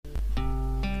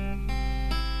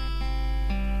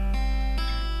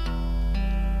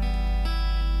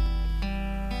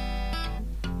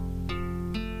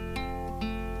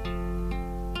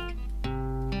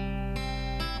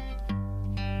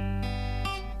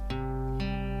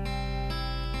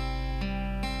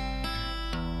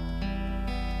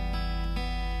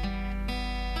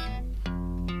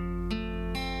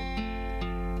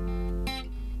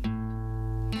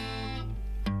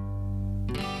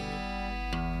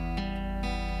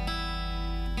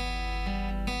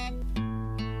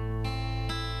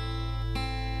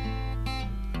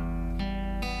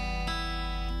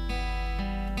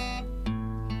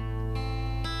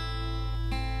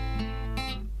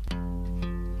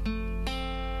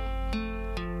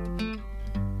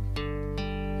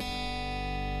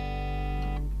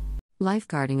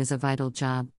Lifeguarding is a vital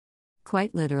job.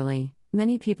 Quite literally,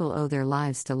 many people owe their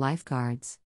lives to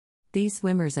lifeguards. These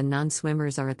swimmers and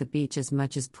non-swimmers are at the beach as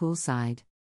much as poolside.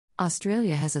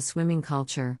 Australia has a swimming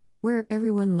culture, where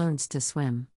everyone learns to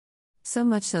swim. So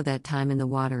much so that time in the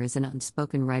water is an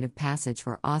unspoken rite of passage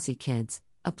for Aussie kids,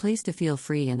 a place to feel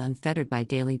free and unfettered by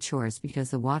daily chores because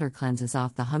the water cleanses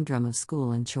off the humdrum of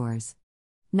school and chores.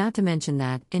 Not to mention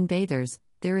that, in bathers,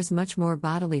 there is much more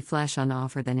bodily flesh on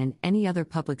offer than in any other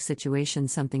public situation,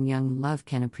 something young love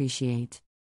can appreciate.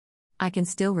 I can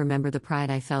still remember the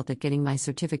pride I felt at getting my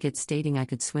certificate stating I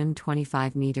could swim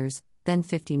 25 meters, then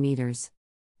 50 meters.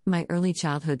 My early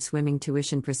childhood swimming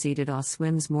tuition preceded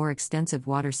Swim's more extensive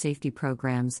water safety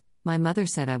programs. My mother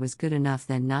said I was good enough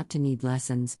then not to need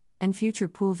lessons, and future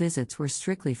pool visits were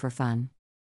strictly for fun.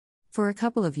 For a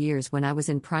couple of years when I was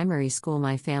in primary school,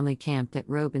 my family camped at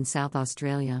Robe in South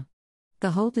Australia. The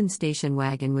Holden station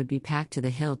wagon would be packed to the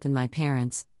hilt and my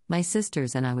parents, my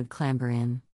sisters and I would clamber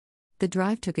in. The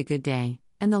drive took a good day,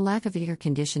 and the lack of air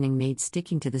conditioning made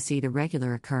sticking to the seat a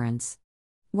regular occurrence.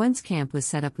 Once camp was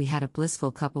set up, we had a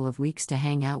blissful couple of weeks to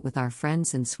hang out with our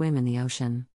friends and swim in the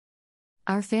ocean.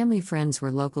 Our family friends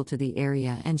were local to the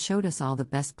area and showed us all the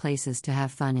best places to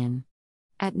have fun in.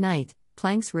 At night,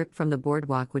 planks ripped from the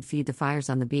boardwalk would feed the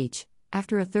fires on the beach.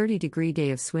 After a 30-degree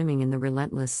day of swimming in the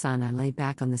relentless sun, I lay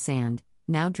back on the sand,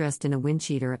 now dressed in a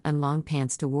windcheater and long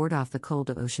pants to ward off the cold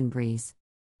ocean breeze.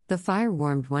 The fire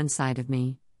warmed one side of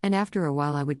me, and after a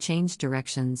while I would change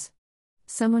directions.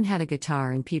 Someone had a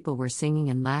guitar and people were singing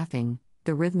and laughing,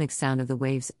 the rhythmic sound of the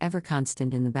waves ever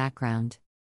constant in the background.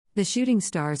 The shooting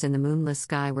stars in the moonless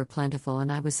sky were plentiful,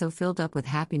 and I was so filled up with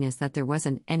happiness that there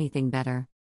wasn't anything better.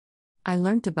 I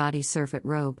learned to body surf at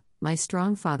Robe, my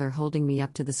strong father holding me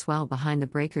up to the swell behind the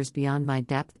breakers beyond my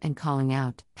depth and calling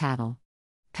out, "Paddle!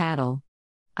 Paddle!"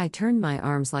 I turned my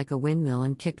arms like a windmill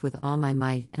and kicked with all my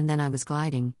might, and then I was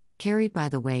gliding, carried by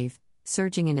the wave,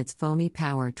 surging in its foamy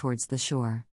power towards the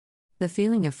shore. The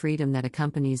feeling of freedom that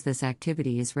accompanies this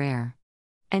activity is rare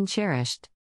and cherished.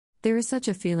 There is such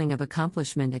a feeling of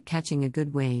accomplishment at catching a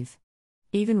good wave,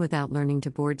 even without learning to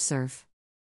board surf.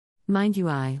 Mind you,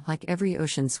 I, like every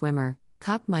ocean swimmer,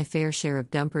 copped my fair share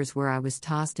of dumpers where I was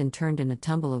tossed and turned in a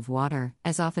tumble of water,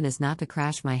 as often as not to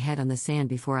crash my head on the sand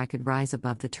before I could rise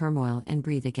above the turmoil and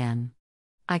breathe again.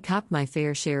 I copped my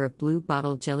fair share of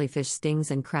blue-bottle jellyfish stings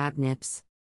and crab nips.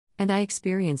 And I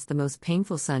experienced the most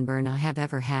painful sunburn I have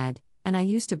ever had, and I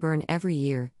used to burn every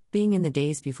year, being in the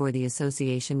days before the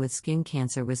association with skin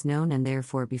cancer was known and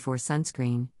therefore before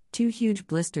sunscreen, 2 huge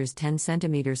blisters 10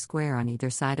 centimeters square on either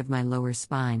side of my lower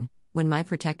spine, when my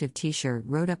protective t-shirt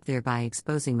rode up, thereby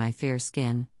exposing my fair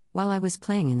skin, while I was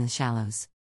playing in the shallows.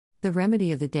 The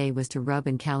remedy of the day was to rub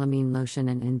in calamine lotion,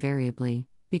 and invariably,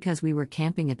 because we were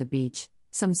camping at the beach,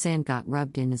 some sand got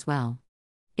rubbed in as well.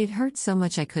 It hurt so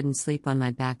much I couldn't sleep on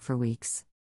my back for weeks.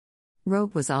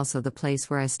 Robe was also the place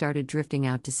where I started drifting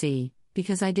out to sea,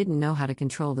 because I didn't know how to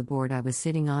control the board I was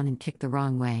sitting on and kicked the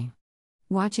wrong way.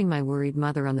 Watching my worried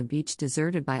mother on the beach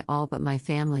deserted by all but my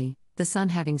family, the sun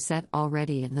having set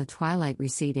already and the twilight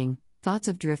receding, thoughts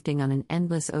of drifting on an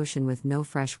endless ocean with no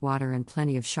fresh water and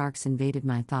plenty of sharks invaded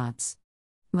my thoughts.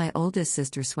 My oldest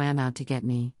sister swam out to get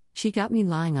me. She got me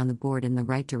lying on the board in the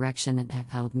right direction and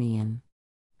held me in.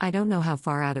 I don't know how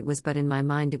far out it was, but in my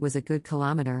mind it was a good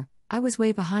kilometer. I was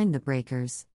way behind the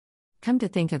breakers. Come to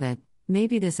think of it,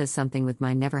 maybe this has something with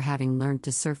my never having learned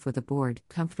to surf with a board,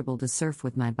 comfortable to surf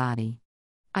with my body.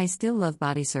 I still love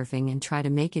body surfing and try to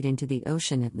make it into the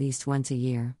ocean at least once a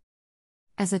year.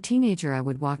 As a teenager, I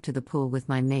would walk to the pool with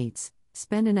my mates,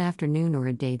 spend an afternoon or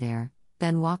a day there,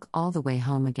 then walk all the way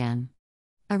home again.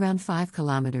 Around 5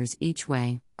 kilometers each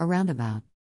way, a roundabout.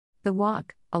 The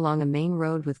walk, along a main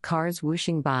road with cars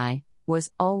whooshing by,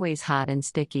 was always hot and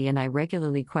sticky, and I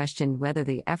regularly questioned whether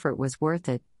the effort was worth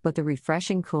it, but the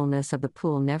refreshing coolness of the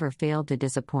pool never failed to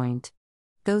disappoint.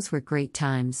 Those were great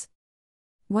times.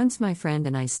 Once my friend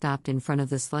and I stopped in front of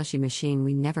the slushy machine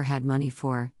we never had money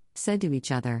for, said to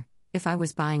each other, if I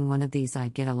was buying one of these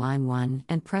I'd get a lime one,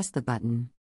 and press the button.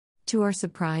 To our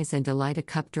surprise and delight, a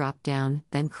cup dropped down,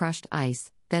 then crushed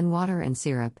ice, then water and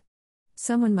syrup.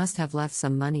 Someone must have left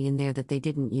some money in there that they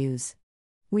didn't use.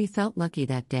 We felt lucky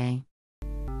that day.